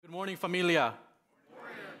morning, familia.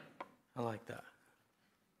 I like that.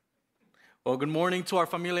 Well, good morning to our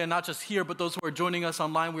familia, not just here, but those who are joining us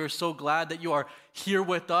online. We are so glad that you are here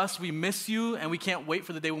with us. We miss you, and we can't wait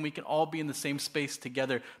for the day when we can all be in the same space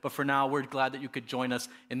together. But for now, we're glad that you could join us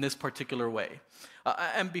in this particular way.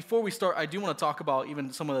 And before we start, I do want to talk about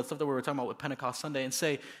even some of the stuff that we were talking about with Pentecost Sunday and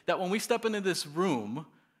say that when we step into this room,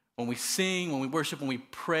 when we sing, when we worship, when we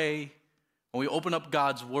pray, when we open up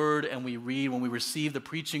God's word and we read, when we receive the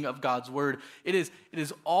preaching of God's word, it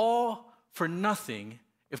is all for nothing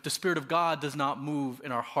if the Spirit of God does not move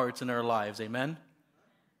in our hearts and our lives. Amen?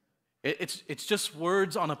 It's just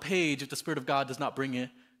words on a page if the Spirit of God does not bring it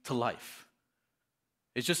to life.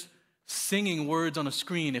 It's just singing words on a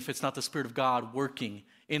screen if it's not the Spirit of God working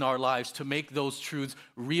in our lives to make those truths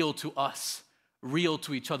real to us, real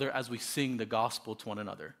to each other as we sing the gospel to one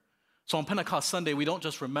another. So on Pentecost Sunday, we don't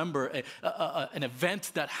just remember an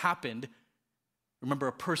event that happened. Remember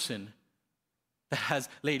a person that has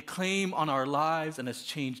laid claim on our lives and has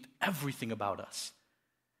changed everything about us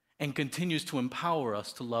and continues to empower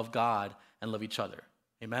us to love God and love each other.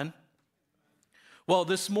 Amen? Well,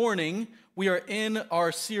 this morning, we are in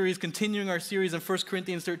our series, continuing our series in 1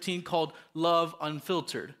 Corinthians 13 called Love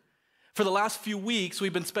Unfiltered. For the last few weeks,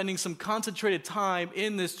 we've been spending some concentrated time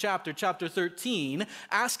in this chapter 13,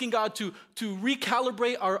 asking God to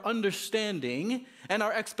recalibrate our understanding and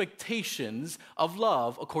our expectations of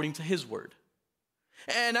love according to His word.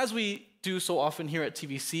 And as we do so often here at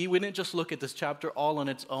TVC, we didn't just look at this chapter all on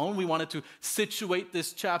its own. We wanted to situate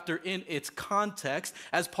this chapter in its context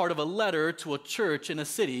as part of a letter to a church in a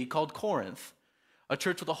city called Corinth, a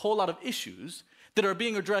church with a whole lot of issues that are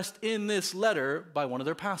being addressed in this letter by one of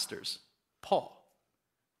their pastors, Paul.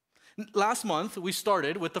 Last month, we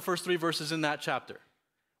started with the first 3 verses in that chapter.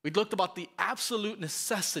 We looked about the absolute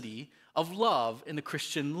necessity of love in the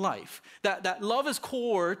Christian life. That love is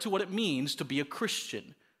core to what it means to be a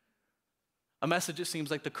Christian. A message it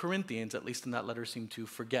seems like the Corinthians, at least in that letter, seem to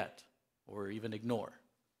forget or even ignore.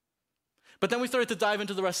 But then we started to dive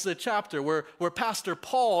into the rest of the chapter where Pastor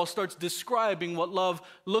Paul starts describing what love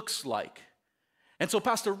looks like. And so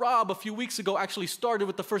Pastor Rob, a few weeks ago, actually started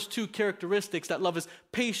with the first 2 characteristics, that love is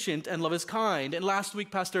patient and love is kind. And last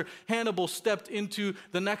week, Pastor Hannibal stepped into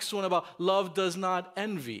the next one about love does not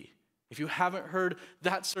envy. If you haven't heard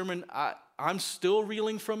that sermon, I'm still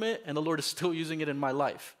reeling from it, and the Lord is still using it in my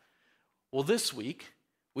life. Well, this week,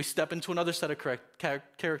 we step into another set of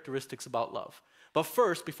characteristics about love. But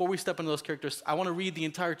first, before we step into those characteristics, I want to read the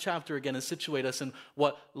entire chapter again and situate us in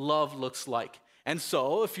what love looks like. And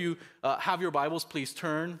so, if you have your Bibles, please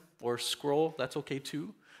turn or scroll. That's okay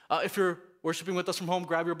too. If you're worshiping with us from home,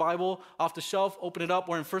 grab your Bible off the shelf, open it up.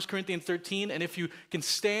 We're in 1 Corinthians 13. And if you can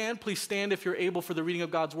stand, please stand if you're able for the reading of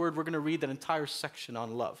God's word. We're going to read that entire section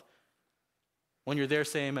on love. When you're there,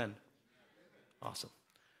 say amen. Awesome.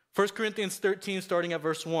 1 Corinthians 13, starting at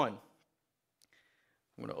verse 1. I'm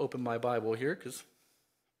going to open my Bible here because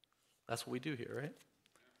that's what we do here, right?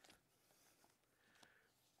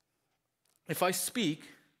 If I speak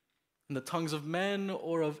in the tongues of men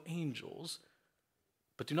or of angels,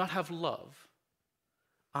 but do not have love,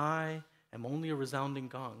 I am only a resounding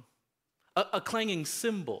gong, a clanging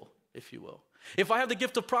cymbal, if you will. If I have the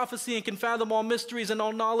gift of prophecy and can fathom all mysteries and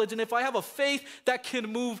all knowledge, and if I have a faith that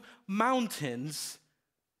can move mountains,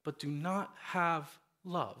 but do not have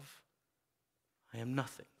love, I am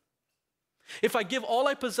nothing. If I give all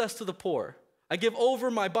I possess to the poor, I give over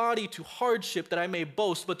my body to hardship that I may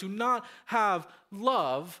boast, but do not have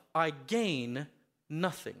love, I gain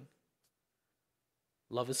nothing.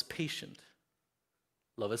 Love is patient.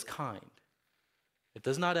 Love is kind. It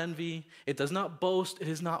does not envy. It does not boast. It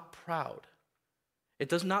is not proud. It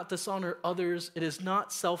does not dishonor others. It is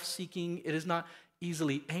not self-seeking. It is not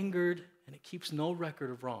easily angered, and it keeps no record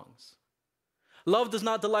of wrongs. Love does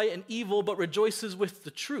not delight in evil, but rejoices with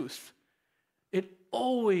the truth. It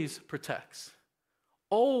always protects,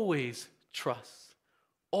 always trusts,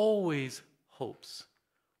 always hopes,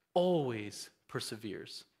 always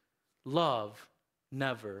perseveres. Love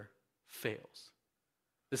never fails.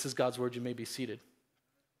 This is God's word. You may be seated.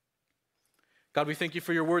 God, we thank you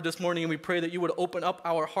for your word this morning, and we pray that you would open up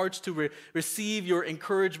our hearts to receive your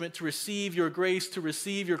encouragement, to receive your grace, to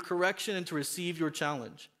receive your correction, and to receive your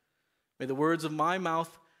challenge. May the words of my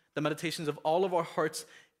mouth, the meditations of all of our hearts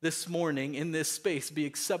this morning in this space be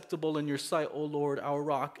acceptable in your sight, O Lord, our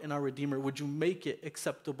rock and our redeemer. Would you make it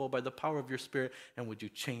acceptable by the power of your Spirit, and would you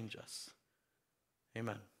change us?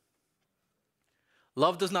 Amen.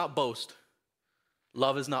 Love does not boast.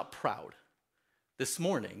 Love is not proud. This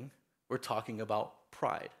morning, we're talking about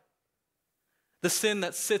pride. The sin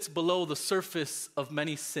that sits below the surface of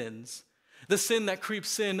many sins. The sin that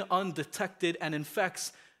creeps in undetected and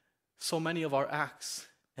infects so many of our acts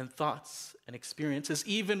and thoughts and experiences,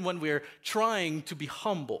 even when we're trying to be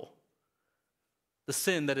humble. The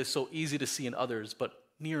sin that is so easy to see in others, but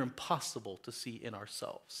near impossible to see in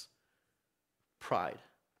ourselves. Pride.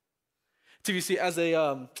 TVC, as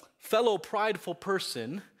a fellow prideful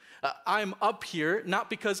person, I'm up here not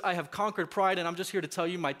because I have conquered pride and I'm just here to tell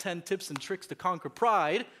you my 10 tips and tricks to conquer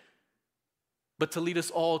pride, but to lead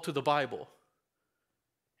us all to the Bible,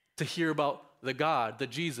 to hear about the God, the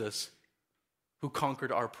Jesus, who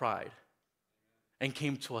conquered our pride and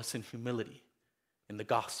came to us in humility in the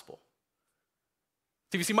gospel.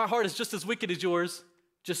 TVC, my heart is just as wicked as yours.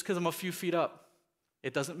 Just because I'm a few feet up,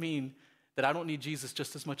 it doesn't mean that I don't need Jesus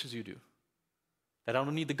just as much as you do, that I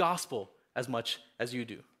don't need the gospel as much as you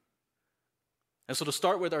do. And so to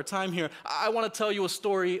start with our time here, I want to tell you a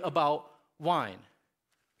story about wine.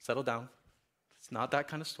 Settle down. It's not that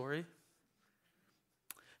kind of story.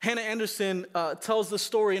 Hannah Anderson tells the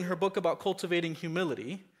story in her book about cultivating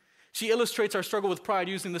humility. She illustrates our struggle with pride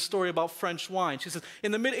using the story about French wine. She says,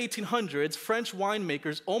 in the mid-1800s, French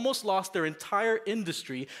winemakers almost lost their entire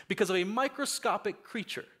industry because of a microscopic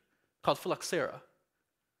creature called phylloxera.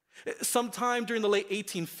 Sometime during the late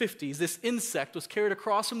 1850s, this insect was carried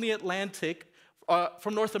across from the Atlantic,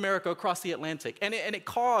 from North America across the Atlantic, and it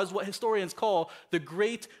caused what historians call the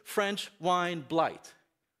Great French Wine Blight.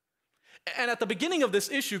 And at the beginning of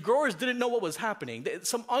this issue, growers didn't know what was happening.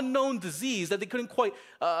 Some unknown disease that they couldn't quite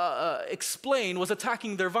explain was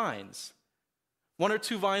attacking their vines. One or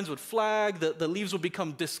two vines would flag, the leaves would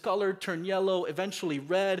become discolored, turn yellow, eventually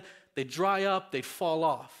red, they'd dry up, they'd fall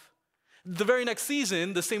off. The very next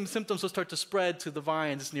season, the same symptoms would start to spread to the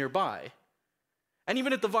vines nearby. And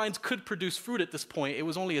even if the vines could produce fruit at this point, it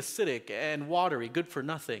was only acidic and watery, good for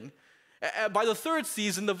nothing. By the third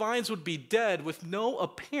season, the vines would be dead with no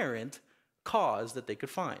apparent cause that they could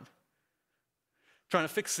find. Trying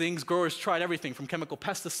to fix things, growers tried everything from chemical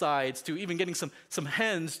pesticides to even getting some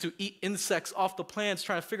hens to eat insects off the plants,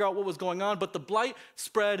 trying to figure out what was going on, but the blight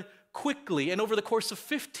spread quickly, and over the course of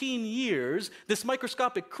 15 years, this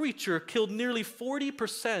microscopic creature killed nearly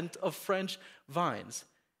 40% of French vines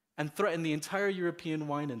and threatened the entire European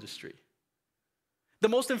wine industry. The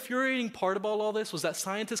most infuriating part about all this was that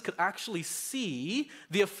scientists could actually see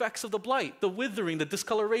the effects of the blight, the withering, the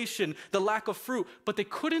discoloration, the lack of fruit, but they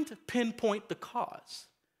couldn't pinpoint the cause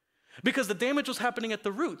because the damage was happening at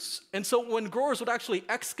the roots. And so when growers would actually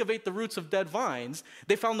excavate the roots of dead vines,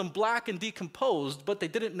 they found them black and decomposed, but they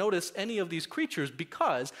didn't notice any of these creatures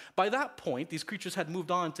because by that point, these creatures had moved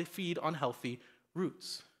on to feed on healthy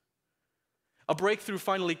roots. A breakthrough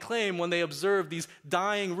finally came when they observed these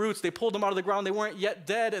dying roots. They pulled them out of the ground. They weren't yet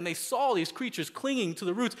dead, and they saw these creatures clinging to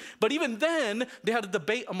the roots. But even then, they had a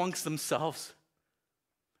debate amongst themselves.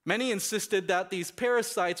 Many insisted that these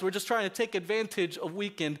parasites were just trying to take advantage of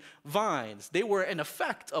weakened vines. They were an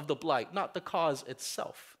effect of the blight, not the cause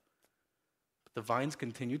itself. But the vines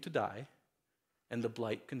continued to die, and the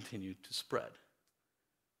blight continued to spread.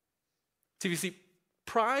 So you see,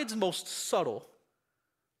 pride's most subtle,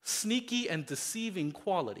 sneaky and deceiving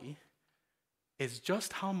quality is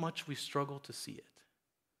just how much we struggle to see it.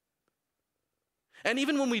 And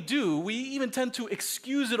even when we do, we even tend to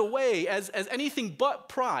excuse it away as anything but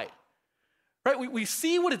pride. Right? We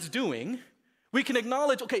see what it's doing. We can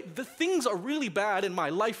acknowledge, okay, the things are really bad in my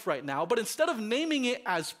life right now, but instead of naming it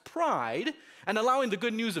as pride and allowing the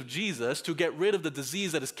good news of Jesus to get rid of the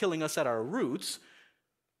disease that is killing us at our roots,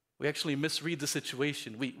 we actually misread the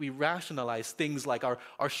situation. We rationalize things like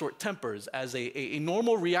our short tempers as a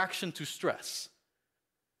normal reaction to stress.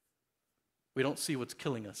 We don't see what's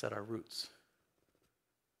killing us at our roots.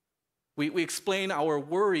 We explain our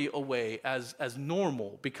worry away as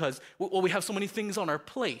normal because we have so many things on our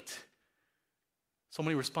plate, so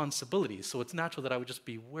many responsibilities, so it's natural that I would just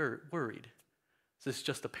be worried. This is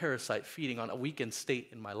just a parasite feeding on a weakened state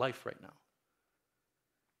in my life right now.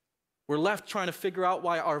 We're left trying to figure out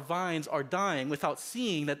why our vines are dying without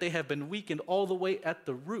seeing that they have been weakened all the way at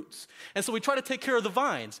the roots. And so we try to take care of the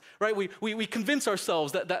vines, right? We convince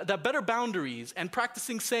ourselves that better boundaries and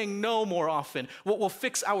practicing saying no more often will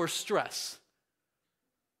fix our stress.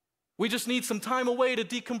 We just need some time away to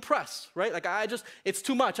decompress, right? Like it's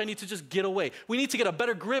too much. I need to just get away. We need to get a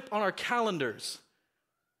better grip on our calendars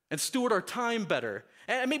and steward our time better.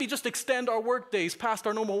 And maybe just extend our work days past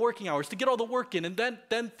our normal working hours to get all the work in, and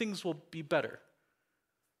then things will be better.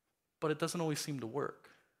 But it doesn't always seem to work.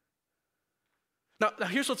 Now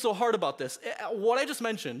here's what's so hard about this. What I just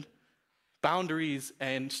mentioned, boundaries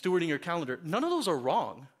and stewarding your calendar, none of those are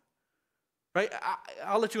wrong. Right?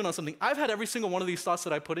 I'll let you in on something. I've had every single one of these thoughts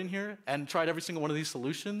that I put in here and tried every single one of these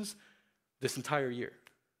solutions this entire year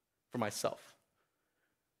for myself.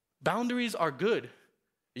 Boundaries are good.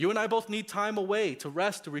 You and I both need time away to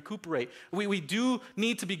rest, to recuperate. We do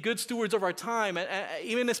need to be good stewards of our time, and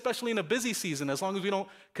even especially in a busy season, as long as we don't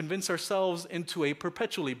convince ourselves into a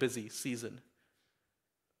perpetually busy season.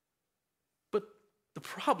 But the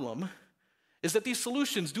problem is that these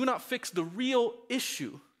solutions do not fix the real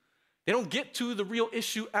issue. They don't get to the real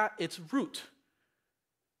issue at its root.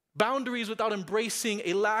 Boundaries without embracing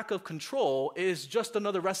a lack of control is just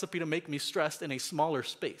another recipe to make me stressed in a smaller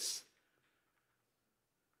space.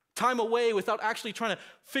 Time away without actually trying to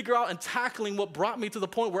figure out and tackling what brought me to the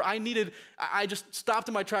point where I just stopped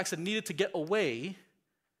in my tracks and needed to get away,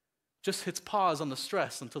 just hits pause on the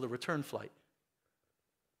stress until the return flight.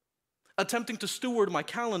 Attempting to steward my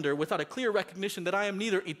calendar without a clear recognition that I am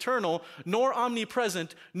neither eternal, nor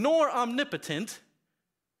omnipresent, nor omnipotent,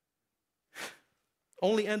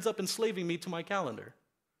 only ends up enslaving me to my calendar.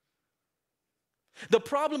 The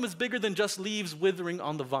problem is bigger than just leaves withering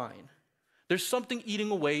on the vine. There's something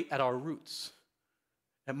eating away at our roots,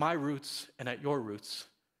 at my roots and at your roots,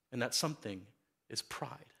 and that something is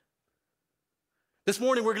pride. This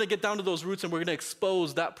morning, we're going to get down to those roots and we're going to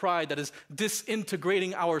expose that pride that is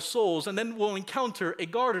disintegrating our souls, and then we'll encounter a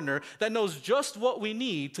gardener that knows just what we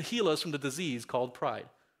need to heal us from the disease called pride.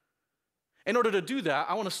 In order to do that,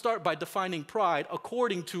 I want to start by defining pride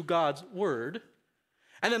according to God's word,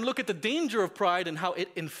 and then look at the danger of pride and how it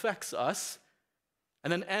infects us,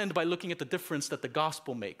 and then end by looking at the difference that the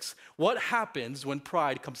gospel makes. What happens when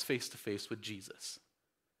pride comes face to face with Jesus?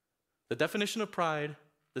 The definition of pride,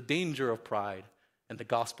 the danger of pride, and the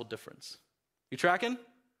gospel difference. You tracking?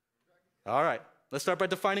 All right, let's start by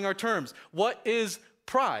defining our terms. What is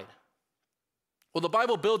pride? Well, the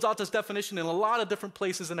Bible builds out this definition in a lot of different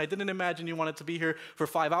places, and I didn't imagine you wanted to be here for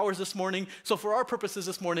 5 hours this morning. So for our purposes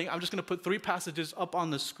this morning, I'm just going to put 3 passages up on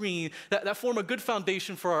the screen that form a good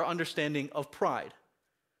foundation for our understanding of pride.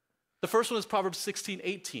 The first one is Proverbs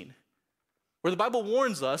 16:18, where the Bible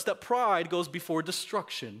warns us that pride goes before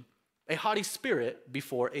destruction, a haughty spirit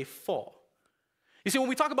before a fall. You see, when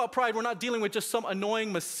we talk about pride, we're not dealing with just some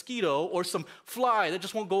annoying mosquito or some fly that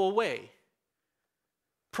just won't go away.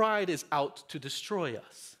 Pride is out to destroy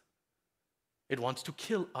us. It wants to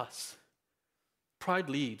kill us. Pride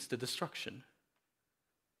leads to destruction.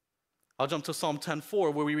 I'll jump to Psalm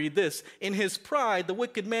 10:4, where we read this: "In his pride, the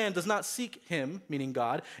wicked man does not seek him," meaning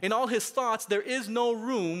God. "In all his thoughts, there is no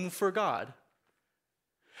room for God."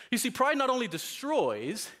 You see, pride not only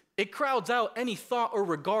destroys, it crowds out any thought or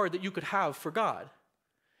regard that you could have for God.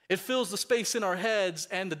 It fills the space in our heads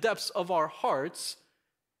and the depths of our hearts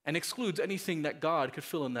and excludes anything that God could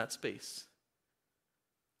fill in that space.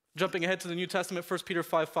 Jumping ahead to the New Testament, 1 Peter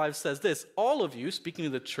 5:5 says this: "All of you," speaking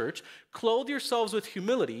of the church, "clothe yourselves with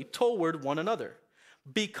humility toward one another.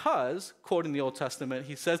 Because," quoting the Old Testament,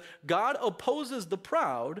 he says, "God opposes the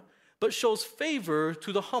proud, but shows favor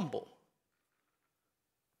to the humble."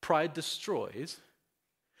 Pride destroys.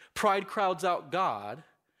 Pride crowds out God.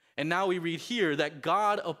 And now we read here that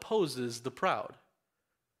God opposes the proud.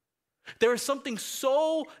 There is something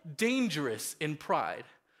so dangerous in pride,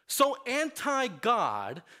 so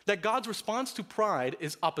anti-God, that God's response to pride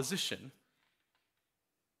is opposition.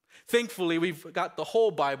 Thankfully, we've got the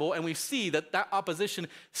whole Bible, and we see that that opposition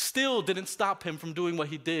still didn't stop him from doing what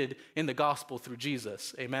he did in the gospel through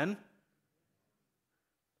Jesus. Amen?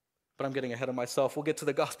 But I'm getting ahead of myself. We'll get to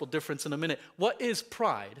the gospel difference in a minute. What is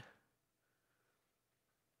pride?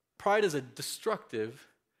 Pride is a destructive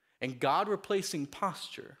and God-replacing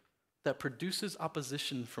posture that produces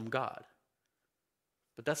opposition from God.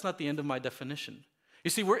 But that's not the end of my definition. You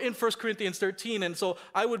see, we're in 1 Corinthians 13, and so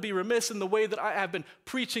I would be remiss in the way that I have been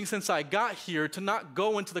preaching since I got here to not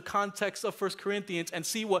go into the context of 1 Corinthians and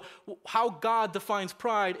see how God defines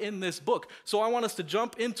pride in this book. So I want us to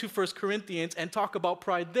jump into 1 Corinthians and talk about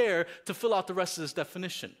pride there to fill out the rest of this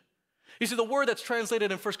definition. You see, the word that's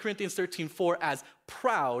translated in 1 Corinthians 13:4 as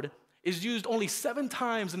proud is used only 7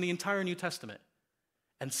 times in the entire New Testament,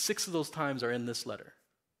 and 6 of those times are in this letter.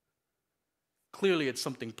 Clearly, it's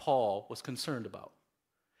something Paul was concerned about.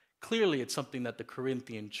 Clearly, it's something that the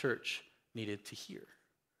Corinthian church needed to hear.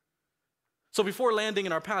 So before landing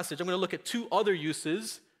in our passage, I'm going to look at 2 other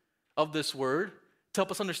uses of this word to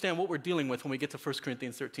help us understand what we're dealing with when we get to 1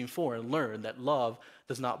 Corinthians 13:4 and learn that love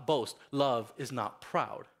does not boast. Love is not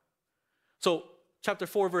proud. So chapter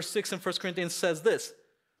 4, verse 6 in 1 Corinthians says this: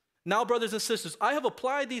 "Now, brothers and sisters, I have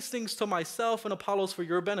applied these things to myself and Apollos for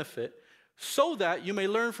your benefit, so that you may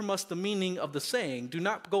learn from us the meaning of the saying, do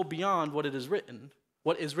not go beyond what is written.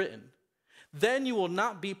 Then you will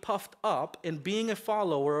not be puffed up in being a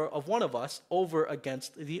follower of one of us over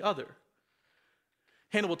against the other."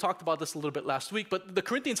 Hannibal talked about this a little bit last week, but the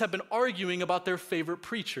Corinthians have been arguing about their favorite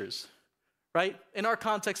preachers, right? In our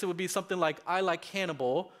context, it would be something like, I like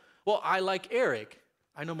Hannibal. Well, I like Eric.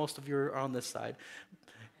 I know most of you are on this side.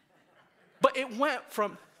 But it went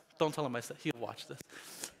from, don't tell him I said, he'll watch this.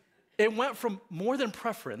 It went from more than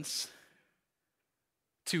preference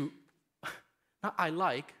to, not I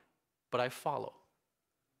like, but I follow.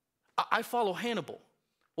 I follow Hannibal.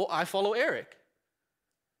 Well, I follow Eric.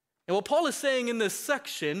 And what Paul is saying in this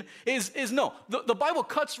section is no, the Bible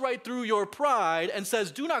cuts right through your pride and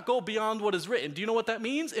says, do not go beyond what is written. Do you know what that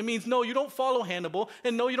means? It means, no, you don't follow Hannibal,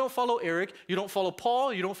 and no, you don't follow Eric, you don't follow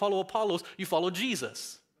Paul, you don't follow Apollos, you follow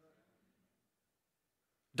Jesus.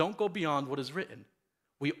 Don't go beyond what is written.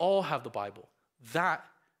 We all have the Bible. That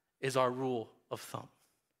is our rule of thumb.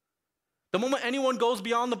 The moment anyone goes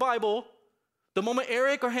beyond the Bible, the moment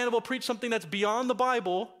Eric or Hannibal preach something that's beyond the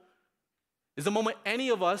Bible, is the moment any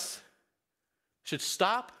of us should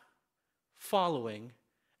stop following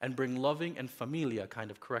and bring loving and familia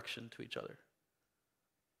kind of correction to each other.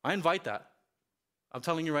 I invite that. I'm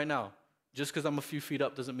telling you right now, just because I'm a few feet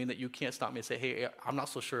up doesn't mean that you can't stop me and say, hey, I'm not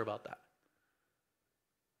so sure about that.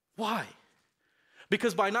 Why?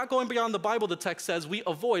 Because by not going beyond the Bible, the text says,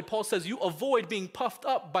 Paul says, you avoid being puffed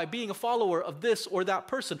up by being a follower of this or that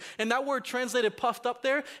person. And that word translated puffed up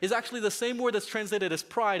there is actually the same word that's translated as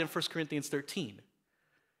pride in 1 Corinthians 13.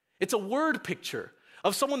 It's a word picture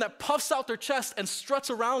of someone that puffs out their chest and struts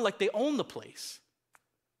around like they own the place.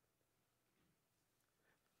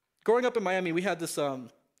 Growing up in Miami, we had this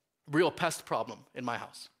real pest problem in my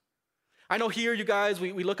house. I know here, you guys,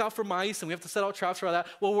 we look out for mice and we have to set out traps for all that.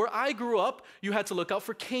 Well, where I grew up, you had to look out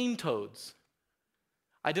for cane toads.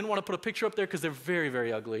 I didn't want to put a picture up there because they're very,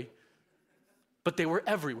 very ugly, but they were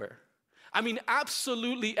everywhere. I mean,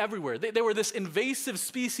 absolutely everywhere. They were this invasive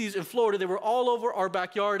species in Florida. They were all over our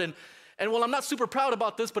backyard. And well, I'm not super proud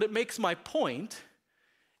about this, but it makes my point.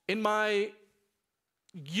 In my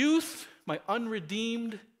youth, my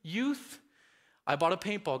unredeemed youth, I bought a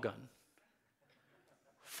paintball gun.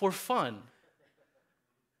 For fun.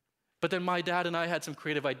 But then my dad and I had some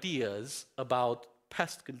creative ideas about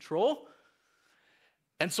pest control.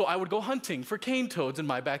 And so I would go hunting for cane toads in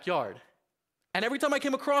my backyard. And every time I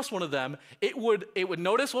came across one of them, it would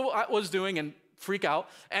notice what I was doing and freak out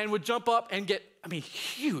and would jump up and get,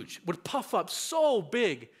 huge, would puff up so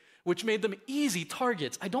big, which made them easy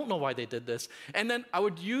targets. I don't know why they did this. And then I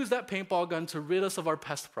would use that paintball gun to rid us of our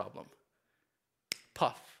pest problem.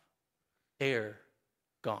 Puff, air,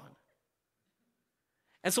 gone.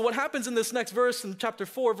 And so what happens in this next verse, in chapter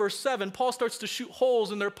 4, verse 7, Paul starts to shoot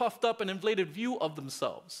holes in their puffed up and inflated view of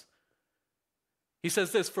themselves. He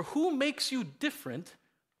says this, for who makes you different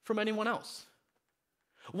from anyone else?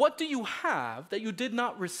 What do you have that you did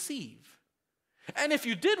not receive? And if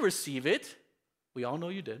you did receive it, we all know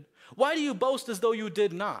you did, why do you boast as though you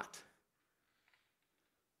did not?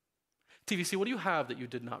 TVC, what do you have that you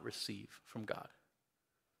did not receive from God?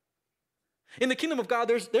 In the kingdom of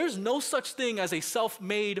God, there's no such thing as a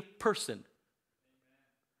self-made person.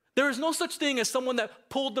 There is no such thing as someone that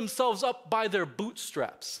pulled themselves up by their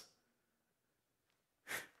bootstraps.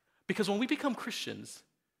 Because when we become Christians,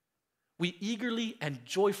 we eagerly and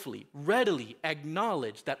joyfully, readily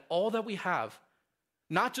acknowledge that all that we have,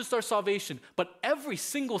 not just our salvation, but every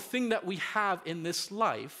single thing that we have in this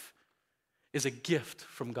life is a gift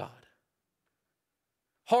from God.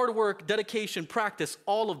 Hard work, dedication, practice,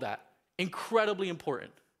 all of that. Incredibly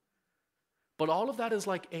important. But all of that is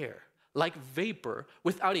like air, like vapor,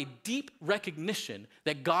 without a deep recognition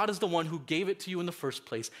that God is the one who gave it to you in the first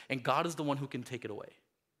place, and God is the one who can take it away.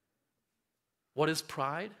 What is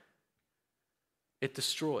pride? It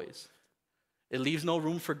destroys. It leaves no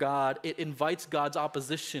room for God. It invites God's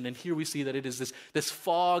opposition, and here we see that it is this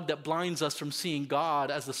fog that blinds us from seeing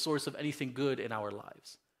God as the source of anything good in our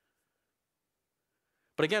lives.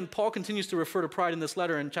 But again, Paul continues to refer to pride in this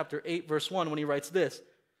letter in chapter 8, verse 1, when he writes this,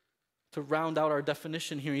 to round out our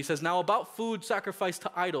definition here. He says, now about food sacrificed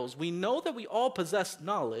to idols, we know that we all possess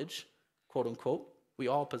knowledge, quote unquote, we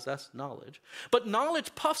all possess knowledge, but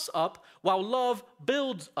knowledge puffs up while love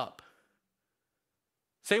builds up.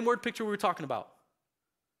 Same word picture we were talking about.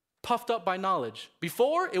 Puffed up by knowledge.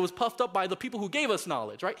 Before, it was puffed up by the people who gave us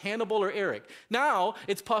knowledge, right? Hannibal or Eric. Now,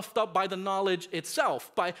 it's puffed up by the knowledge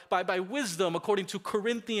itself, by wisdom according to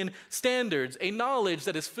Corinthian standards, a knowledge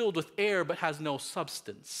that is filled with air but has no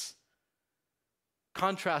substance.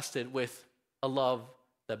 Contrasted with a love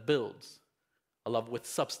that builds, a love with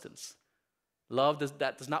substance. Love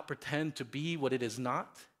that does not pretend to be what it is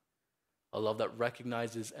not, a love that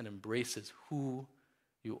recognizes and embraces who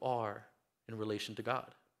you are in relation to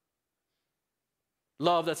God.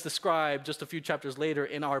 Love that's described just a few chapters later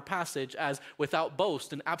in our passage as without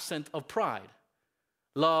boast and absent of pride.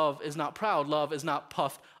 Love is not proud. Love is not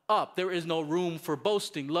puffed up. There is no room for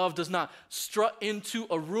boasting. Love does not strut into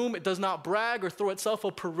a room. It does not brag or throw itself a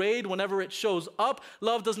parade whenever it shows up.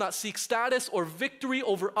 Love does not seek status or victory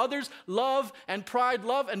over others. Love and pride,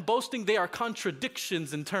 love and boasting, they are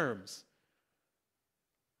contradictions in terms.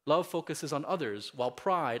 Love focuses on others, while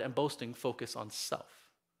pride and boasting focus on self.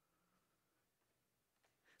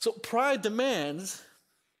 So pride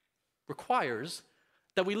requires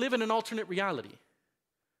that we live in an alternate reality.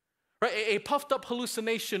 Right? A puffed up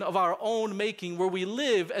hallucination of our own making where we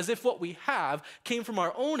live as if what we have came from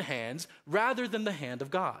our own hands rather than the hand of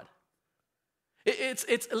God.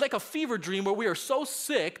 It's like a fever dream where we are so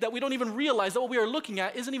sick that we don't even realize that what we are looking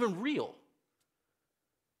at isn't even real.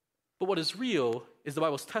 But what is real is the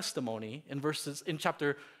Bible's testimony in 1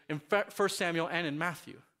 Samuel and in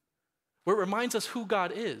Matthew, where it reminds us who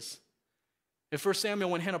God is. In 1 Samuel,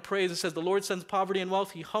 when Hannah prays, it says, the Lord sends poverty and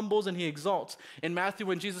wealth, He humbles and He exalts. In Matthew,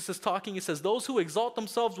 when Jesus is talking, He says, those who exalt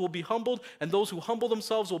themselves will be humbled, and those who humble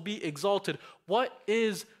themselves will be exalted. What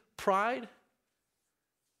is pride?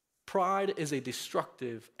 Pride is a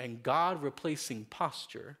destructive and God-replacing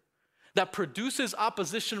posture that produces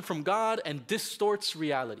opposition from God and distorts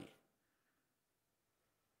reality.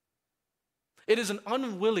 It is an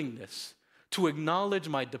unwillingness to acknowledge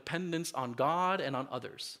my dependence on God and on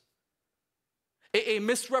others. A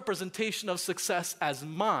misrepresentation of success as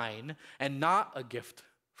mine and not a gift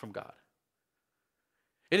from God.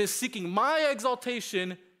 It is seeking my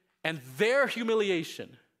exaltation and their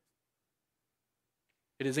humiliation.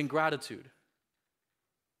 It is ingratitude,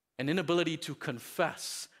 an inability to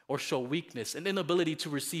confess or show weakness, an inability to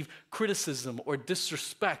receive criticism or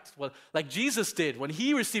disrespect, like Jesus did when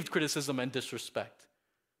He received criticism and disrespect.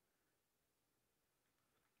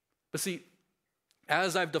 But see,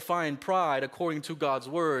 as I've defined pride according to God's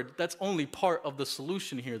word, that's only part of the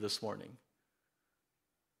solution here this morning.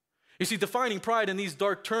 You see, defining pride in these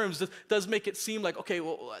dark terms does make it seem like, okay,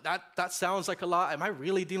 well, that sounds like a lot. Am I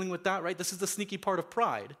really dealing with that, right? This is the sneaky part of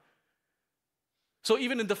pride. So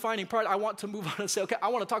even in defining pride, I want to move on and say, okay, I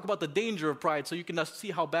want to talk about the danger of pride so you can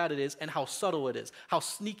see how bad it is and how subtle it is, how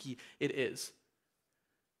sneaky it is.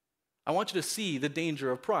 I want you to see the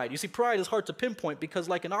danger of pride. You see, pride is hard to pinpoint because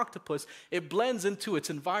like an octopus, it blends into its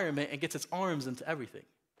environment and gets its arms into everything.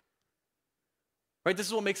 Right? This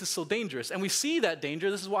is what makes it so dangerous. And we see that danger.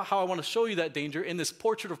 This is how I want to show you that danger in this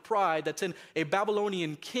portrait of pride that's in a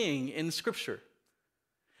Babylonian king in Scripture.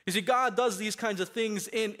 You see, God does these kinds of things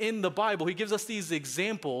in the Bible. He gives us these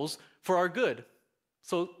examples for our good.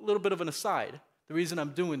 So a little bit of an aside. The reason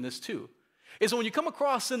I'm doing this too is when you come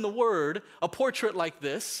across in the Word a portrait like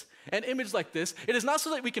this, an image like this, it is not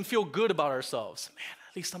so that we can feel good about ourselves. Man,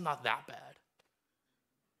 at least I'm not that bad.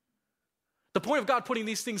 The point of God putting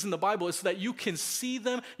these things in the Bible is so that you can see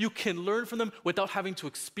them, you can learn from them without having to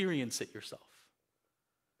experience it yourself.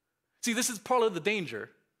 See, this is part of the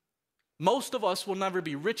danger. Most of us will never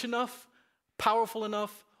be rich enough, powerful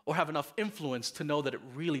enough, or have enough influence to know that it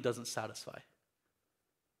really doesn't satisfy.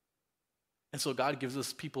 And so God gives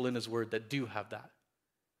us people in His Word that do have that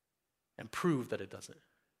and prove that it doesn't.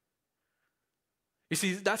 You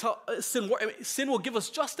see, that's how sin works. Sin will give us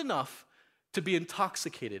just enough to be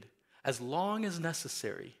intoxicated as long as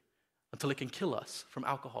necessary until it can kill us from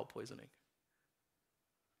alcohol poisoning.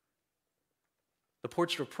 The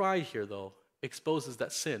portrait of pride here, though, exposes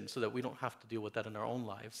that sin so that we don't have to deal with that in our own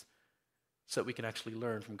lives, so that we can actually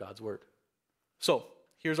learn from God's word. So,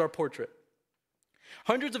 here's our portrait.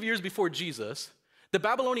 Hundreds of years before Jesus, the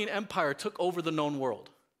Babylonian Empire took over the known world.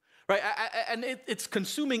 Right? And it's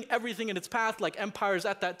consuming everything in its path, like empires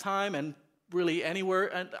at that time and really anywhere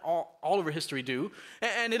and all over history do.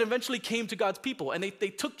 And it eventually came to God's people, and they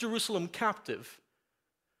took Jerusalem captive.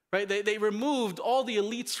 Right? They removed all the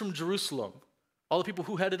elites from Jerusalem, all the people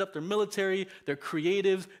who headed up their military, their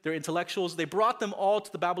creatives, their intellectuals. They brought them all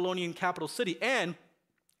to the Babylonian capital city. And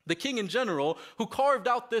the king in general, who carved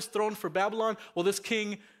out this throne for Babylon, well, this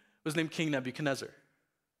king was named King Nebuchadnezzar.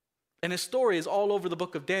 And his story is all over the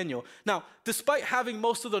book of Daniel. Now, despite having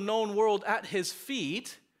most of the known world at his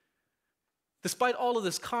feet, despite all of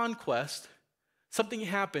this conquest, something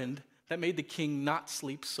happened that made the king not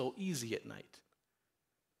sleep so easy at night,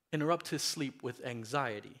 interrupt his sleep with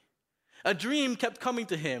anxiety. A dream kept coming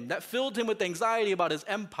to him that filled him with anxiety about his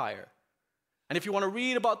empire. And if you want to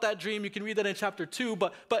read about that dream, you can read that in chapter 2.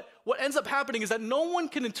 But what ends up happening is that no one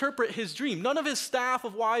can interpret his dream. None of his staff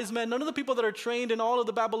of wise men, none of the people that are trained in all of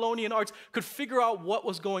the Babylonian arts could figure out what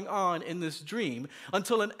was going on in this dream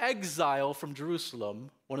until an exile from Jerusalem,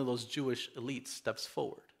 one of those Jewish elites, steps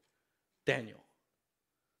forward, Daniel.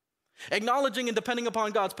 Acknowledging and depending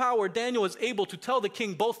upon God's power, Daniel is able to tell the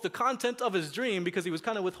king both the content of his dream, because he was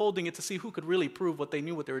kind of withholding it to see who could really prove what they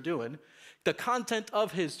knew what they were doing, the content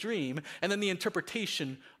of his dream, and then the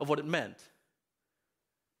interpretation of what it meant.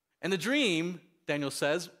 And the dream, Daniel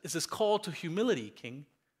says, is this call to humility, king.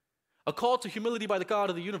 A call to humility by the God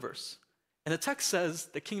of the universe. And the text says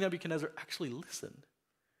that King Nebuchadnezzar actually listened.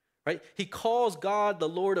 Right? He calls God the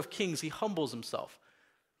Lord of Kings. He humbles himself.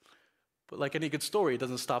 But like any good story, it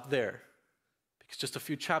doesn't stop there. Because just a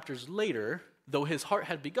few chapters later, though his heart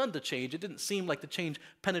had begun to change, it didn't seem like the change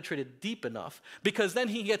penetrated deep enough. Because then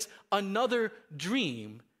he gets another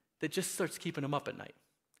dream that just starts keeping him up at night.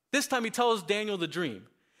 This time he tells Daniel the dream.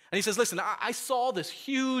 And he says, listen, I saw this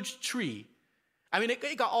huge tree. I mean,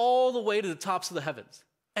 it got all the way to the tops of the heavens.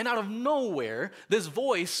 And out of nowhere, this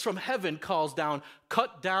voice from heaven calls down,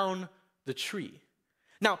 cut down the tree.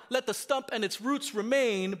 Now, let the stump and its roots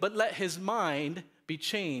remain, but let his mind be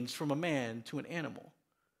changed from a man to an animal.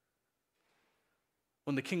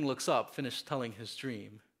 When the king looks up, finished telling his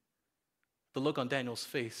dream, the look on Daniel's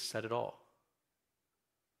face said it all.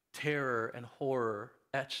 Terror and horror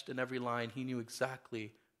etched in every line. He knew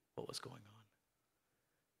exactly what was going on.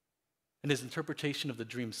 And his interpretation of the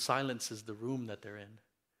dream silences the room that they're in.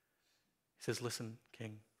 He says, listen,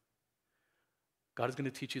 king, God is going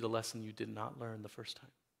to teach you the lesson you did not learn the first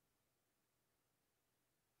time.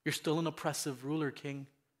 You're still an oppressive ruler, king.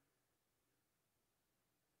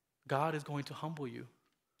 God is going to humble you.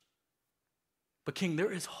 But king,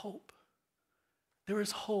 there is hope. There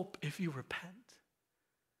is hope if you repent.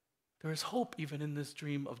 There is hope even in this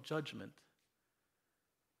dream of judgment.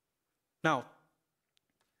 Now,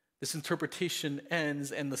 this interpretation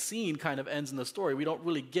ends and the scene kind of ends in the story. We don't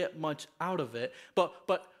really get much out of it,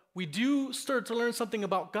 but we do start to learn something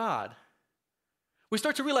about God. We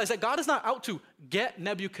start to realize that God is not out to get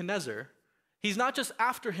Nebuchadnezzar. He's not just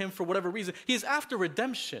after him for whatever reason. He is after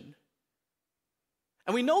redemption.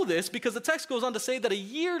 And we know this because the text goes on to say that a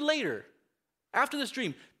year later, after this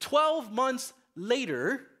dream, 12 months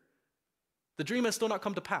later, the dream has still not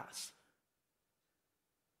come to pass.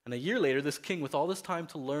 And a year later, this king, with all this time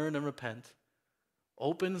to learn and repent,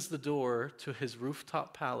 opens the door to his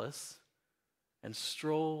rooftop palace and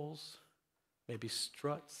strolls, maybe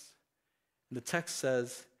struts. And the text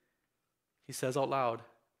says, he says out loud,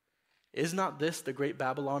 "Is not this the great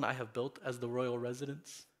Babylon I have built as the royal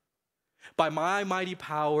residence? By my mighty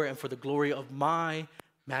power and for the glory of my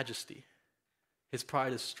majesty." His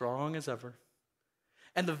pride is strong as ever.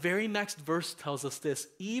 And the very next verse tells us this: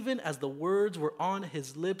 even as the words were on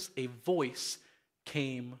his lips, a voice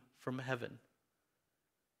came from heaven.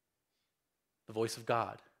 The voice of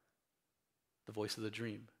God, the voice of the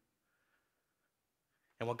dream.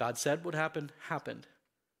 And what God said would happen, happened.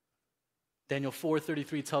 Daniel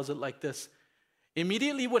 4:33 tells it like this: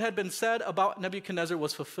 immediately what had been said about Nebuchadnezzar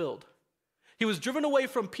was fulfilled. He was driven away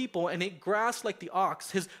from people and ate grass like the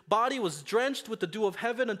ox. His body was drenched with the dew of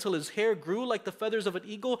heaven until his hair grew like the feathers of an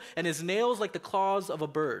eagle and his nails like the claws of a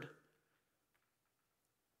bird.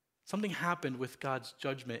 Something happened with God's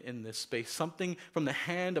judgment in this space. Something from the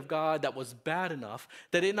hand of God that was bad enough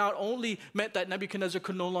that it not only meant that Nebuchadnezzar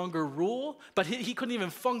could no longer rule, but he couldn't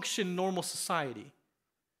even function in normal society.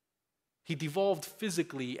 He devolved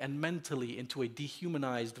physically and mentally into a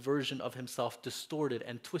dehumanized version of himself, distorted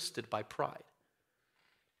and twisted by pride.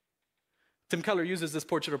 Tim Keller uses this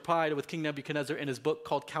portrait of pride with King Nebuchadnezzar in his book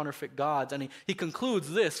called Counterfeit Gods, and he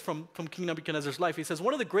concludes this from King Nebuchadnezzar's life. He says,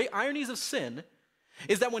 one of the great ironies of sin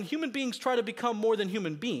is that when human beings try to become more than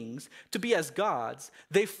human beings, to be as gods,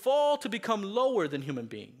 they fall to become lower than human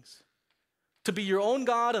beings. To be your own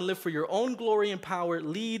God and live for your own glory and power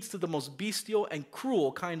leads to the most bestial and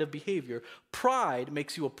cruel kind of behavior. Pride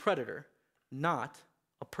makes you a predator, not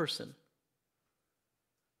a person.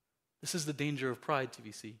 This is the danger of pride,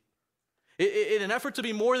 TVC. In an effort to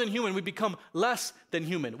be more than human, we become less than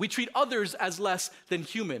human. We treat others as less than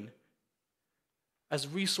human, as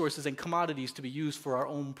resources and commodities to be used for our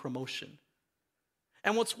own promotion.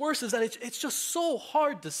 And what's worse is that it's just so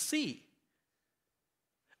hard to see.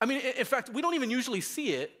 I mean, in fact, we don't even usually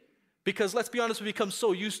see it because, let's be honest, we become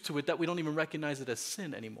so used to it that we don't even recognize it as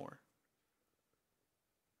sin anymore.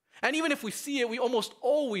 And even if we see it, we almost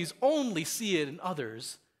always only see it in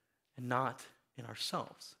others and not in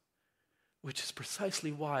ourselves, which is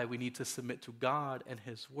precisely why we need to submit to God and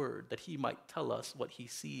His Word, that He might tell us what He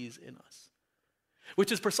sees in us.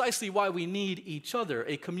 Which is precisely why we need each other,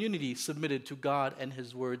 a community submitted to God and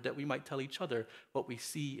His Word, that we might tell each other what we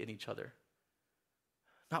see in each other.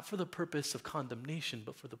 Not for the purpose of condemnation,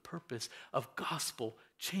 but for the purpose of gospel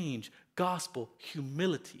change, gospel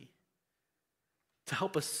humility. to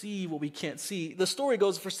help us see what we can't see. The story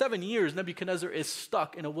goes, for 7 years, Nebuchadnezzar is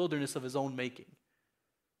stuck in a wilderness of his own making.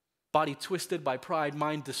 Body twisted by pride,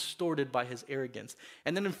 mind distorted by his arrogance.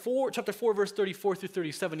 And then in chapter 4, verse 34 through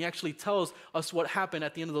 37, he actually tells us what happened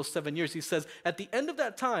at the end of those 7 years. He says, at the end of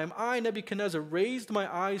that time, I, Nebuchadnezzar, raised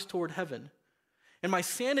my eyes toward heaven, and my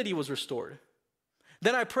sanity was restored.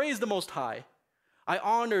 Then I praised the Most High. I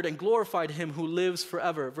honored and glorified him who lives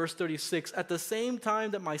forever. Verse 36, at the same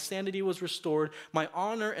time that my sanity was restored, my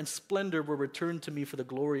honor and splendor were returned to me for the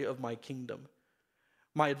glory of my kingdom.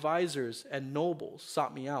 My advisors and nobles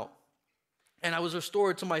sought me out, and I was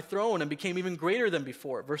restored to my throne and became even greater than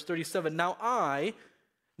before. Verse 37, now I,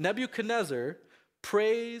 Nebuchadnezzar,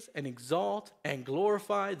 praise and exalt and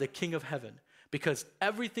glorify the King of heaven, because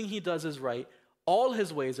everything he does is right, all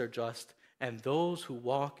his ways are just, and those who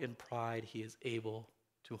walk in pride he is able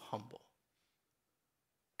to humble.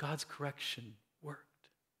 God's correction worked.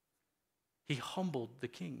 He humbled the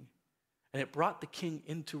king, and it brought the king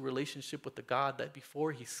into relationship with the God that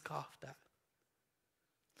before he scoffed at.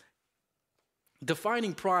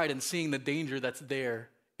 Defining pride and seeing the danger that's there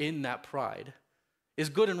in that pride is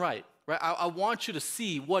good and right? I want you to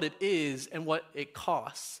see what it is and what it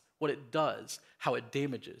costs, what it does, how it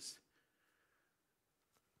damages.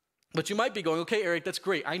 But you might be going, okay, Eric, that's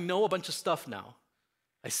great. I know a bunch of stuff now.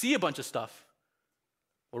 I see a bunch of stuff.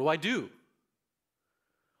 What do I do?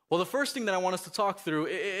 Well, the first thing that I want us to talk through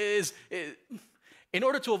is in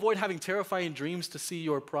order to avoid having terrifying dreams to see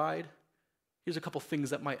your pride, here's a couple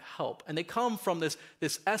things that might help. And they come from this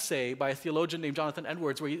essay by a theologian named Jonathan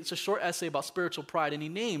Edwards, where it's a short essay about spiritual pride, and he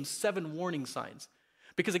names 7 warning signs.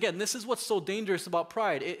 Because again, this is what's so dangerous about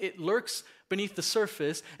pride. It lurks beneath the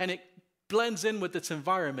surface, and it blends in with its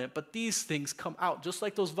environment, but these things come out just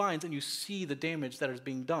like those vines, and you see the damage that is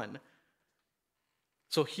being done.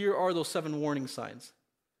 So here are those 7 warning signs.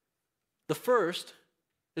 The first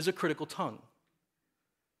is a critical tongue.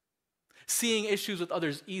 Seeing issues with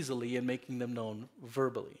others easily and making them known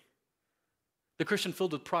verbally. The Christian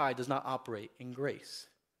filled with pride does not operate in grace,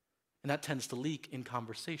 and that tends to leak in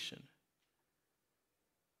conversation.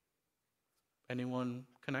 Anyone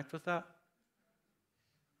connect with that?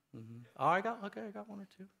 Mm-hmm. Oh, I got 1 or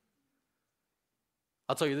 2.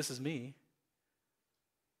 I'll tell you, this is me.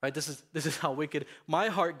 Right? This is how wicked my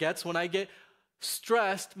heart gets. When I get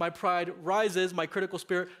stressed, my pride rises, my critical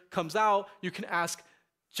spirit comes out. You can ask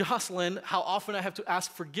Jocelyn how often I have to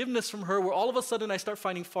ask forgiveness from her, where all of a sudden I start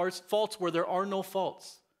finding faults where there are no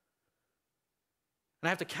faults. And I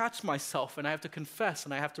have to catch myself, and I have to confess,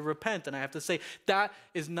 and I have to repent, and I have to say, that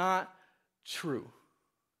is not true.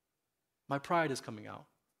 My pride is coming out.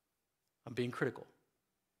 I'm being critical.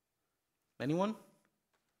 Anyone? All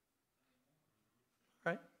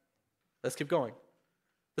right. Let's keep going.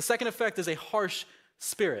 The second effect is a harsh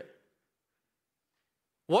spirit.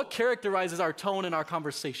 What characterizes our tone in our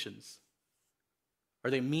conversations?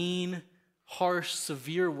 Are they mean, harsh,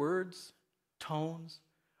 severe words, tones?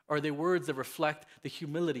 Or are they words that reflect the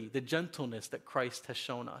humility, the gentleness that Christ has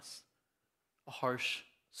shown us? A harsh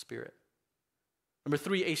spirit. Number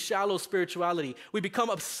 3, a shallow spirituality. We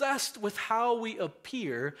become obsessed with how we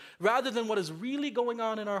appear rather than what is really going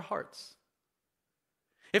on in our hearts.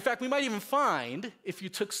 In fact, we might even find, if you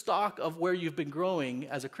took stock of where you've been growing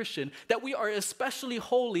as a Christian, that we are especially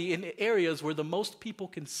holy in areas where the most people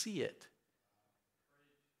can see it.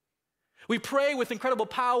 We pray with incredible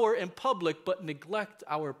power in public, but neglect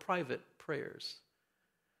our private prayers.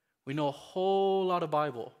 We know a whole lot of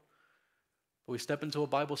Bible, but we step into a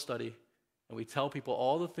Bible study and we tell people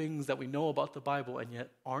all the things that we know about the Bible and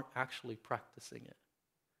yet aren't actually practicing it.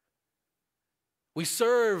 We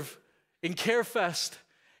serve in CareFest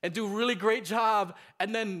and do a really great job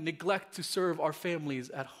and then neglect to serve our families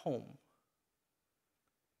at home.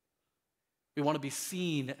 We want to be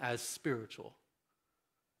seen as spiritual,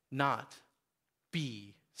 not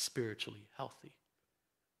be spiritually healthy.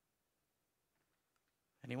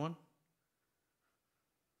 Anyone?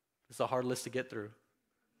 It's a hard list to get through.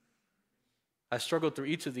 I struggled through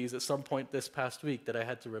each of these at some point this past week that I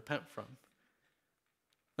had to repent from.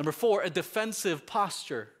 Number 4, a defensive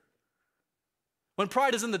posture. When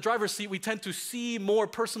pride is in the driver's seat, we tend to see more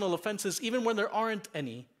personal offenses even when there aren't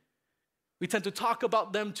any. We tend to talk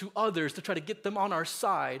about them to others to try to get them on our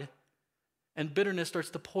side, and bitterness starts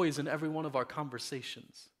to poison every one of our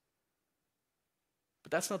conversations.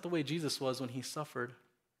 But that's not the way Jesus was when he suffered.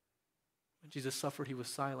 When Jesus suffered, he was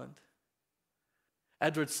silent.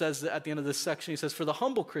 Edwards says that at the end of this section, he says, for the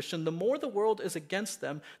humble Christian, the more the world is against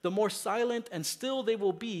them, the more silent and still they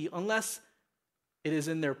will be unless it is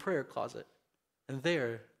in their prayer closet. And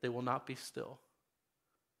there they will not be still.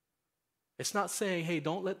 It's not saying, hey,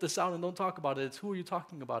 don't let this out and don't talk about it. It's who are you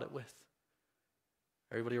talking about it with?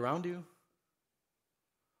 Everybody around you?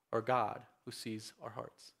 Or God who sees our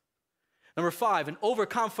hearts? Number 5, an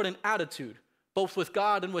overconfident attitude, both with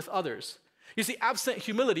God and with others. You see, absent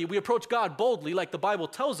humility, we approach God boldly like the Bible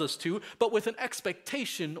tells us to, but with an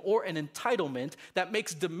expectation or an entitlement that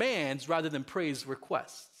makes demands rather than praise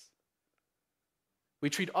requests. We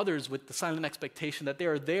treat others with the silent expectation that they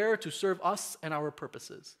are there to serve us and our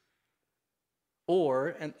purposes.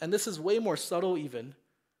 Or, and this is way more subtle even,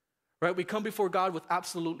 right? We come before God with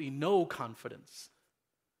absolutely no confidence,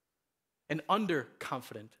 an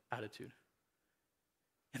underconfident attitude.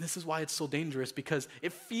 And this is why it's so dangerous, because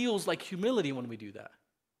it feels like humility when we do that.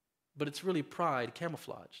 But it's really pride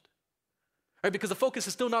camouflaged. Right? Because the focus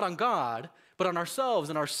is still not on God, but on ourselves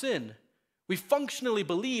and our sin. We functionally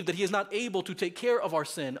believe that he is not able to take care of our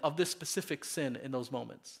sin, of this specific sin in those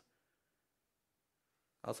moments.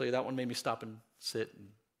 I'll tell you, that one made me stop and sit and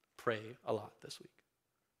pray a lot this week.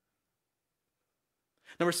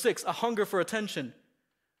 Number 6, a hunger for attention.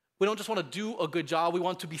 We don't just want to do a good job, we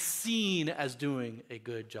want to be seen as doing a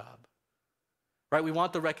good job. Right? We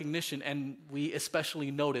want the recognition, and we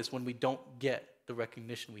especially notice when we don't get the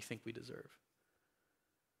recognition we think we deserve.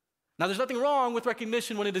 Now, there's nothing wrong with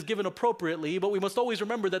recognition when it is given appropriately, but we must always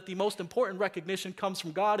remember that the most important recognition comes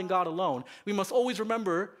from God and God alone. We must always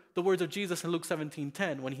remember the words of Jesus in Luke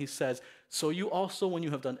 17:10 when he says, "So you also, when you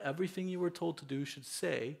have done everything you were told to do, should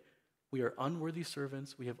say, 'We are unworthy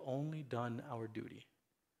servants, we have only done our duty.'"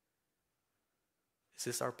 Is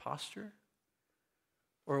this our posture?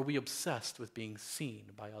 Or are we obsessed with being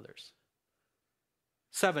seen by others?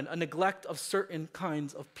 7, a neglect of certain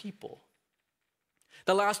kinds of people.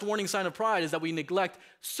 The last warning sign of pride is that we neglect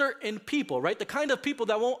certain people, right? The kind of people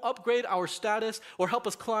that won't upgrade our status or help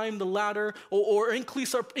us climb the ladder or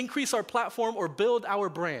increase our platform or build our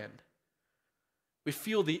brand. We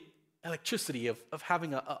feel the electricity of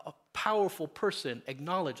having a powerful person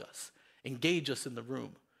acknowledge us, engage us in the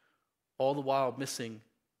room, all the while missing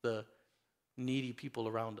the needy people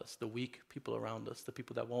around us, the weak people around us, the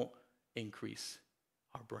people that won't increase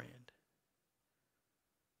our brand.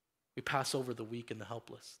 We pass over the weak and the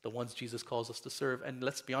helpless, the ones Jesus calls us to serve, and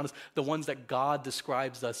let's be honest, the ones that God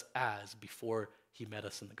describes us as before he met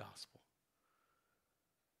us in the gospel.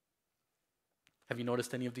 Have you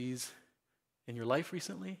noticed any of these in your life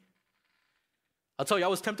recently? I'll tell you, I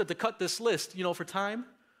was tempted to cut this list, for time.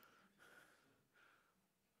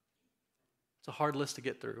 It's a hard list to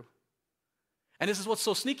get through. And this is what's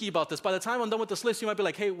so sneaky about this. By the time I'm done with this list, you might be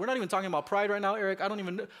like, hey, we're not even talking about pride right now, Eric. I don't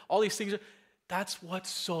even know. All these things. That's what's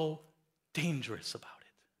so dangerous about it.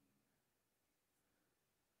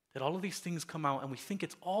 That all of these things come out and we think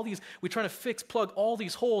it's all these, we're trying to plug all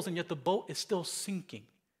these holes, and yet the boat is still sinking.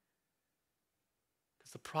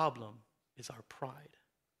 Because the problem is our pride.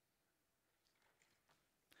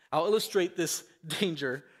 I'll illustrate this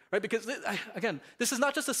danger, right? Because, again, this is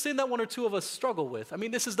not just a sin that one or two of us struggle with. I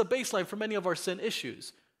mean, this is the baseline for many of our sin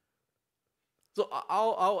issues. So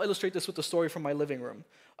I'll illustrate this with a story from my living room.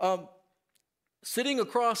 Sitting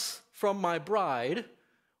across from my bride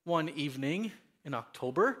one evening in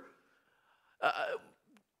October,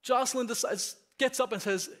 Jocelyn gets up and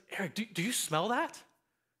says, Eric, do you smell that?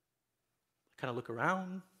 I kind of look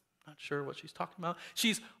around. Not sure what she's talking about.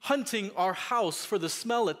 She's hunting our house for the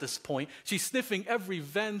smell at this point. She's sniffing every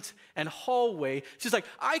vent and hallway. She's like,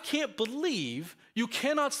 I can't believe you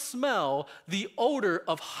cannot smell the odor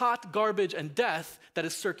of hot garbage and death that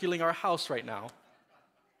is circulating our house right now.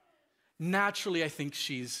 Naturally, I think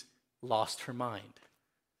she's lost her mind,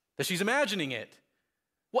 that she's imagining it.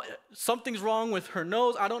 Something's wrong with her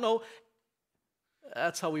nose. I don't know.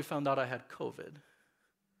 That's how we found out I had COVID.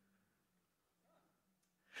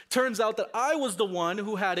 Turns out that I was the one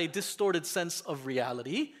who had a distorted sense of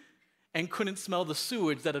reality and couldn't smell the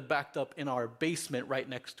sewage that had backed up in our basement right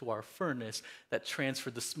next to our furnace that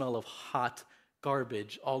transferred the smell of hot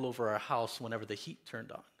garbage all over our house whenever the heat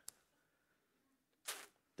turned on.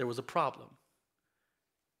 There was a problem.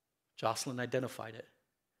 Jocelyn identified it,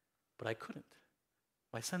 but I couldn't.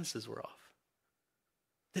 My senses were off.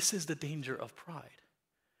 This is the danger of pride.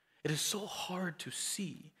 It is so hard to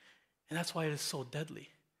see, and that's why it is so deadly.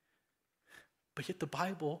 But yet the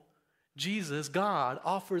Bible, Jesus, God,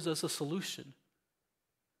 offers us a solution.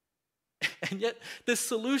 And yet this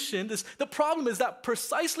solution, the problem is that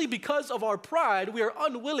precisely because of our pride, we are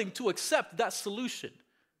unwilling to accept that solution.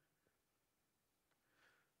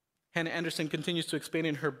 Hannah Anderson continues to explain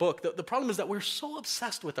in her book, the problem is that we're so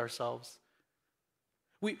obsessed with ourselves.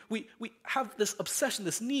 We have this obsession,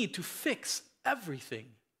 this need to fix everything.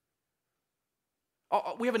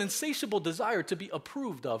 We have an insatiable desire to be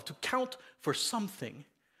approved of, to count for something,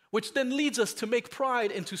 which then leads us to make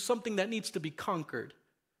pride into something that needs to be conquered,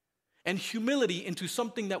 and humility into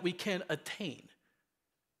something that we can attain.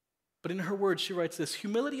 But in her words, she writes this: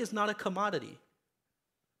 humility is not a commodity.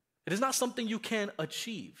 It is not something you can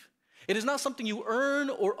achieve. It is not something you earn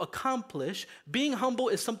or accomplish. Being humble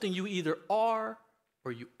is something you either are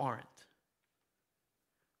or you aren't.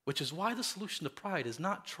 Which is why the solution to pride is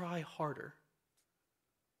not try harder.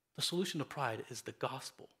 The solution to pride is the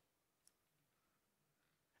gospel.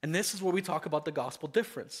 And this is where we talk about the gospel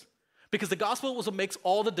difference. Because the gospel is what makes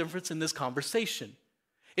all the difference in this conversation.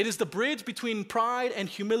 It is the bridge between pride and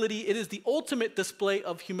humility. It is the ultimate display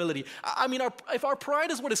of humility. I mean, if our pride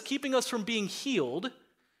is what is keeping us from being healed,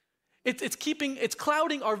 it's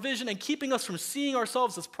clouding our vision and keeping us from seeing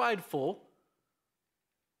ourselves as prideful,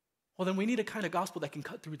 well, then we need a kind of gospel that can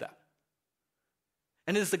cut through that.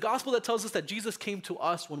 And it is the gospel that tells us that Jesus came to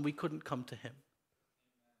us when we couldn't come to him.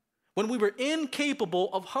 When we were incapable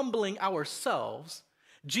of humbling ourselves,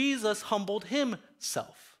 Jesus humbled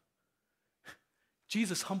himself.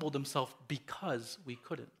 Jesus humbled himself because we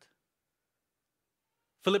couldn't.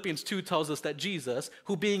 Philippians 2 tells us that Jesus,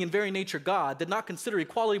 who being in very nature God, did not consider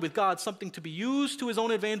equality with God something to be used to his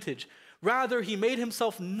own advantage. Rather, he made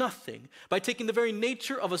himself nothing by taking the very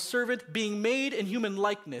nature of a servant, being made in human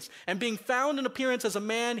likeness, and being found in appearance as a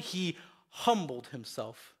man, he humbled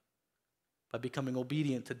himself by becoming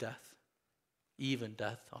obedient to death, even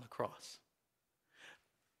death on a cross.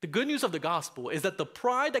 The good news of the gospel is that the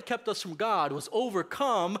pride that kept us from God was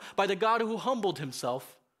overcome by the God who humbled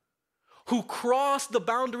himself, who crossed the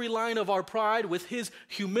boundary line of our pride with his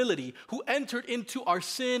humility, who entered into our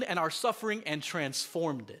sin and our suffering and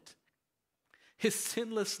transformed it. His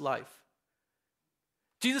sinless life,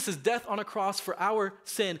 Jesus' death on a cross for our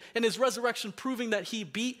sin, and his resurrection proving that he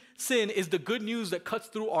beat sin, is the good news that cuts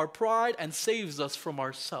through our pride and saves us from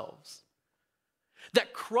ourselves.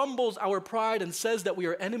 That crumbles our pride and says that we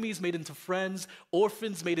are enemies made into friends,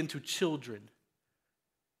 orphans made into children.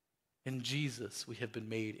 In Jesus, we have been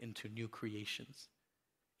made into new creations,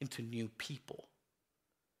 into new people.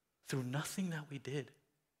 Through nothing that we did,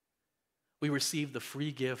 we received the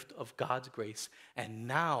free gift of God's grace, and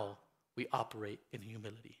now we operate in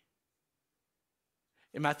humility.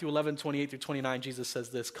 In Matthew 11, 28 through 29, Jesus says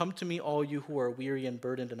this: "Come to me, all you who are weary and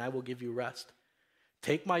burdened, and I will give you rest.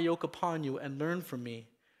 Take my yoke upon you and learn from me,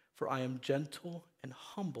 for I am gentle and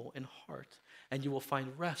humble in heart, and you will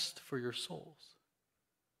find rest for your souls."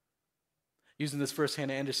 Using this verse,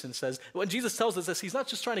 Hannah Anderson says, when Jesus tells us this, he's not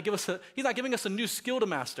just trying to he's not giving us a new skill to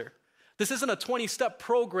master. This isn't a 20-step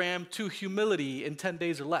program to humility in 10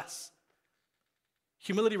 days or less.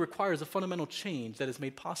 Humility requires a fundamental change that is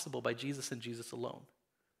made possible by Jesus and Jesus alone.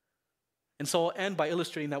 And so I'll end by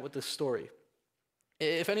illustrating that with this story.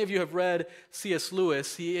 If any of you have read C.S.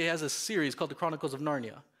 Lewis, he has a series called The Chronicles of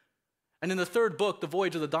Narnia. And in the third book, The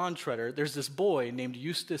Voyage of the Dawn Treader, there's this boy named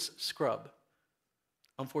Eustace Scrubb.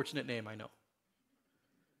 Unfortunate name, I know.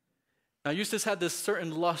 Now, Eustace had this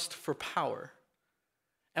certain lust for power.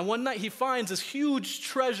 And one night he finds this huge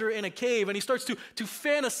treasure in a cave, and he starts to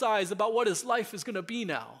fantasize about what his life is going to be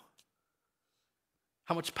now.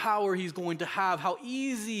 How much power he's going to have, how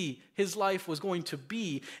easy his life was going to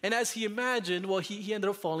be. And as he imagined, well, he ended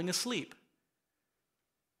up falling asleep.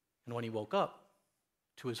 And when he woke up,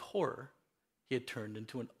 to his horror, he had turned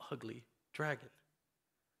into an ugly dragon.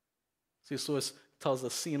 C.S. Lewis tells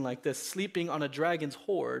a scene like this: sleeping on a dragon's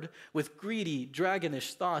hoard, with greedy,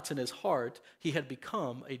 dragonish thoughts in his heart, he had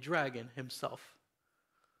become a dragon himself.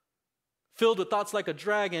 Filled with thoughts like a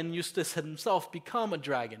dragon, Eustace had himself become a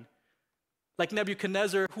dragon. Like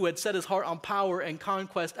Nebuchadnezzar, who had set his heart on power and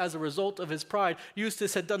conquest as a result of his pride,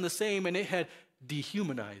 Eustace had done the same, and it had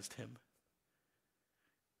dehumanized him.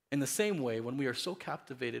 In the same way, when we are so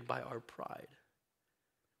captivated by our pride,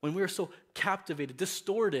 when we are so captivated,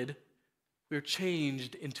 distorted, we are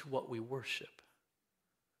changed into what we worship.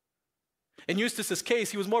 In Eustace's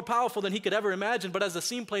case, he was more powerful than he could ever imagine, but as the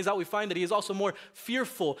scene plays out, we find that he is also more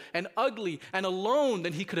fearful and ugly and alone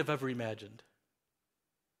than he could have ever imagined.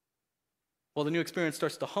 Well, the new experience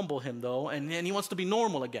starts to humble him, though, and he wants to be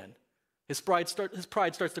normal again. His pride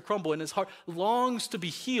starts to crumble, and his heart longs to be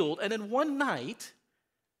healed. And then one night,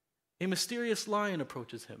 a mysterious lion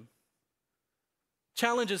approaches him,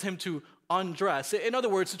 challenges him to undress. In other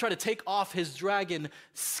words, to try to take off his dragon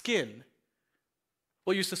skin.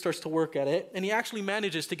 Well, Eustace starts to work at it, and he actually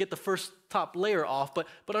manages to get the first top layer off,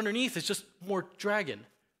 but underneath is just more dragon.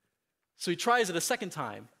 So he tries it a second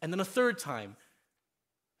time, and then a third time.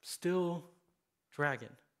 Still dragon.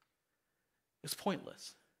 It's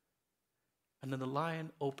pointless. And then the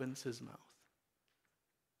lion opens his mouth.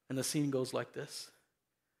 And the scene goes like this.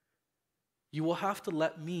 You will have to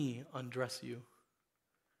let me undress you.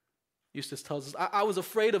 Eustace tells us, I was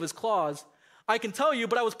afraid of his claws. I can tell you,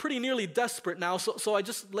 but I was pretty nearly desperate now, so I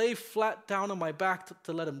just lay flat down on my back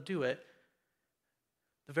to let him do it.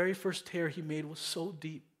 The very first tear he made was so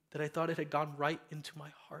deep that I thought it had gone right into my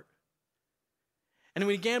heart. And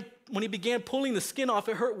when he began pulling the skin off,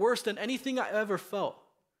 it hurt worse than anything I ever felt.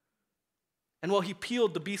 And well, he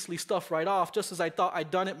peeled the beastly stuff right off, just as I thought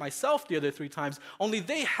I'd done it myself the other 3 times, only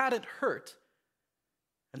they hadn't hurt.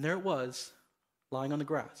 And there it was, lying on the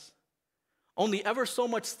grass, only ever so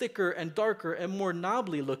much thicker and darker and more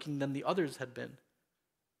knobbly looking than the others had been.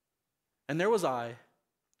 And there was I,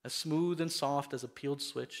 as smooth and soft as a peeled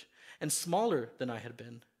switch, and smaller than I had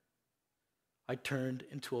been. I turned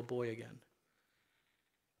into a boy again.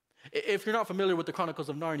 If you're not familiar with the Chronicles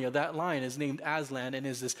of Narnia, that lion is named Aslan and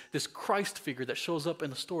is this Christ figure that shows up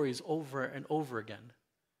in the stories over and over again.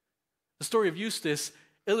 The story of Eustace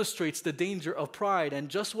illustrates the danger of pride and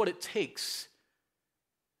just what it takes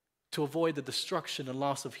to avoid the destruction and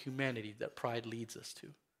loss of humanity that pride leads us to.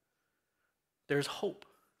 There's hope.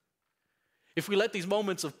 If we let these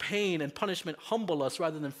moments of pain and punishment humble us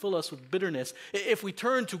rather than fill us with bitterness, if we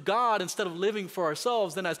turn to God instead of living for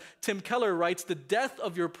ourselves, then as Tim Keller writes, the death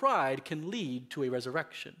of your pride can lead to a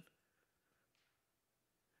resurrection.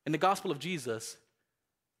 In the gospel of Jesus,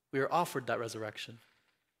 we are offered that resurrection.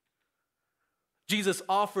 Jesus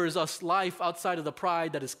offers us life outside of the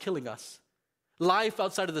pride that is killing us, life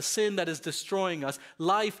outside of the sin that is destroying us,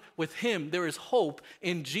 life with him. There is hope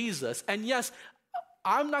in Jesus. And yes,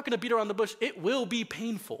 I'm not going to beat around the bush. It will be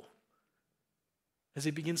painful as he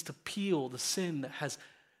begins to peel the sin that has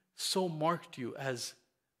so marked you as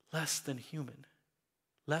less than human,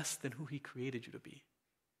 less than who he created you to be.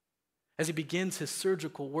 As he begins his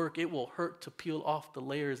surgical work, it will hurt to peel off the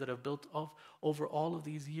layers that have built up over all of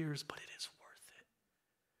these years, but it is worth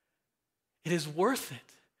it. It is worth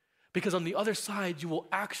it because on the other side, you will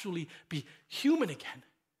actually be human again.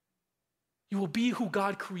 You will be who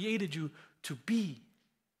God created you to be.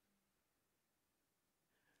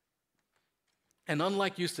 And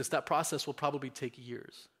unlike Eustace, that process will probably take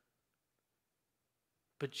years.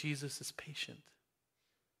 But Jesus is patient.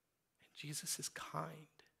 And Jesus is kind.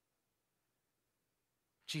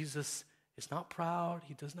 Jesus is not proud.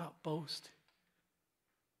 He does not boast.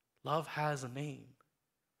 Love has a name.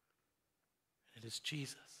 And it is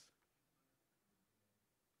Jesus.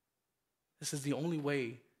 This is the only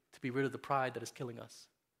way to be rid of the pride that is killing us.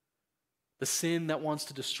 The sin that wants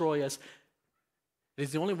to destroy us. It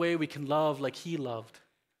is the only way we can love like he loved.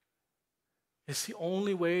 It's the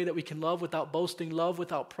only way that we can love without boasting, love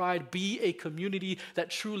without pride, be a community that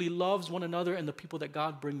truly loves one another and the people that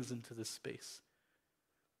God brings into this space.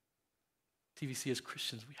 TVC, as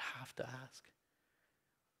Christians, we have to ask,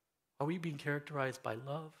 are we being characterized by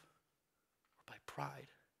love or by pride?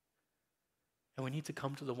 And we need to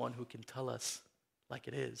come to the one who can tell us like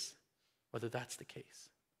it is, whether that's the case.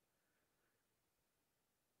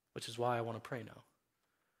 Which is why I want to pray now.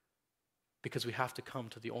 Because we have to come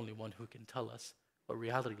to the only one who can tell us what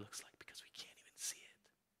reality looks like because we can't even see it.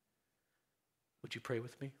 Would you pray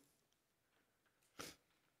with me?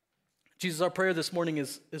 Jesus, our prayer this morning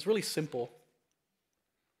is really simple.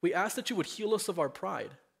 We ask that you would heal us of our pride.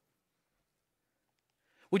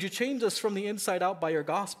 Would you change us from the inside out by your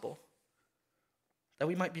gospel? That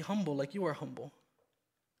we might be humble like you are humble.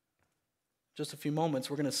 Just a few moments,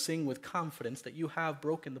 we're going to sing with confidence that you have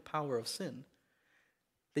broken the power of sin,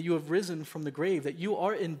 that you have risen from the grave, that you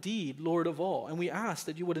are indeed Lord of all. And we ask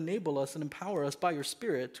that you would enable us and empower us by your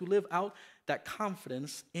Spirit to live out that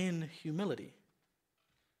confidence in humility.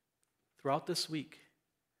 Throughout this week,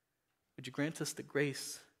 would you grant us the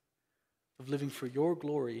grace of living for your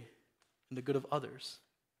glory and the good of others?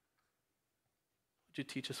 Would you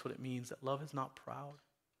teach us what it means that love is not proud,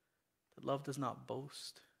 that love does not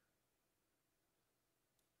boast?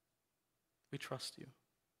 We trust you.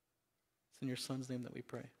 It's in your Son's name that we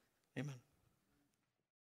pray. Amen.